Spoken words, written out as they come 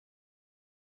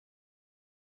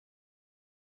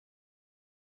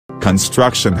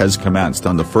construction has commenced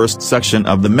on the first section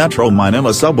of the Metro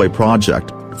Manila Subway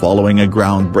project, following a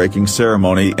groundbreaking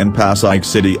ceremony in Pasig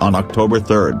City on October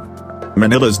 3.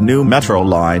 Manila's new metro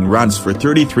line runs for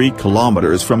 33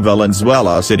 kilometers from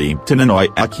Valenzuela City to Ninoy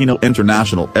Aquino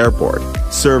International Airport,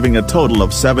 serving a total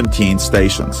of 17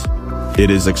 stations. It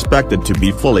is expected to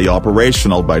be fully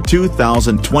operational by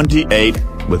 2028,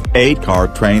 with 8 car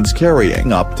trains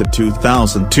carrying up to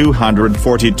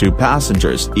 2,242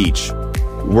 passengers each.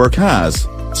 Work has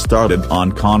started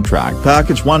on Contract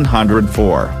Package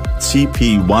 104,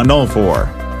 CP104.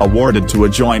 Awarded to a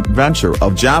joint venture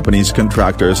of Japanese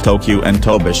contractors Tokyu and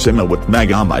Tobishima with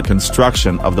Megawide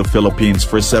Construction of the Philippines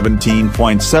for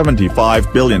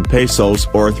 17.75 billion pesos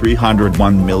or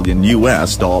 $301 million.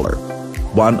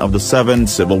 One of the 7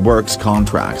 civil works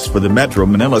contracts for the Metro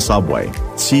Manila Subway,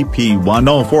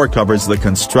 CP104, covers the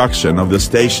construction of the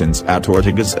stations at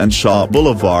Ortigas and Shaw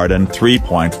Boulevard and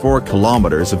 3.4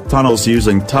 kilometers of tunnels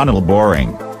using tunnel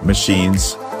boring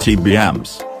machines,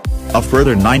 TBMs. A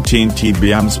further 19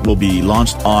 TBMs will be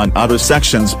launched on other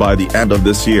sections by the end of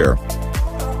this year.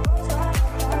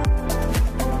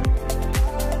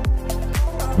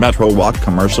 Metrowalk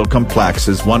Commercial Complex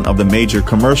is one of the major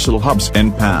commercial hubs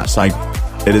in Pasig.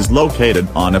 It is located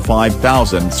on a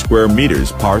 5,000 square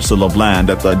meters parcel of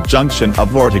land at the junction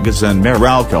of Ortigas and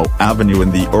Meralco Avenue in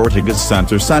the Ortigas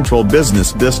Center Central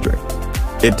Business District.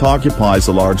 It occupies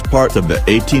a large part of the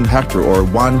 18-hectare or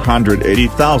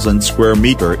 180,000 square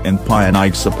meter in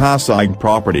Pasig Pasig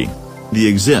property. The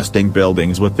existing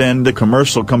buildings within the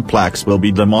commercial complex will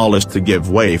be demolished to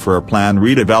give way for a planned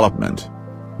redevelopment.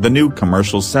 The new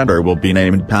commercial center will be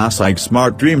named Pasig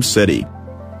Smart Dream City.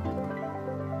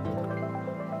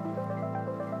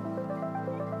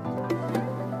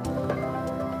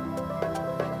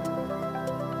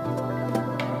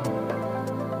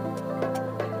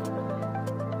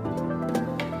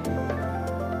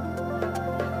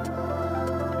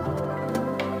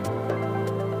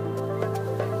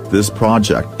 This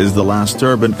project is the last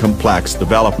urban complex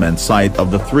development site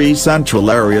of the 3 central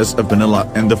areas of Manila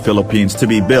and the Philippines to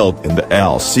be built in the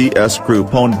LCS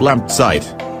Group-owned BLEMP site.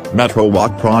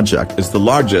 Metrowalk Project is the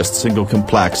largest single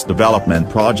complex development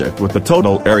project with a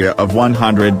total area of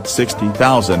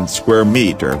 160,000 square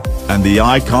meter, and the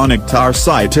I-conic Tower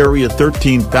site area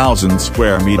 13,000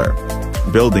 square meter.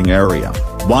 Building area,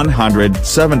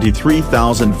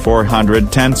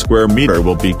 173,410 square meter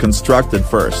will be constructed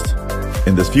first.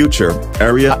 In the future,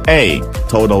 Area A,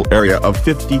 total area of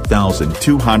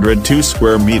 50,202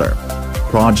 square meter.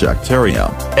 Project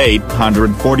area,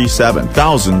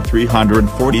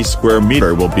 847,340 square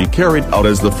meter will be carried out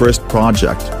as the first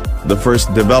project. The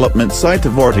first development site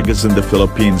of Ortigas in the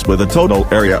Philippines with a total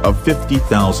area of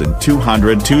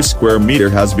 50,202 square meter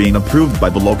has been approved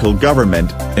by the local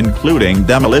government, including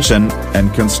demolition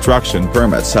and construction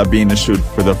permits have been issued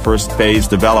for the first phase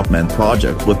development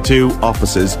project with 2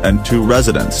 offices and 2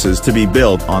 residences to be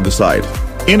built on the site.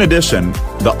 In addition,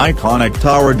 the I-conic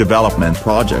Tower development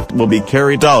project will be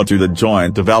carried out through the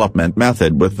joint development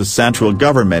method with the central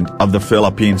government of the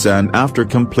Philippines, and after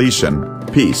completion,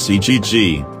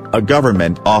 PCGG, a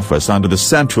government office under the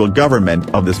central government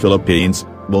of the Philippines,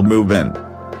 will move in.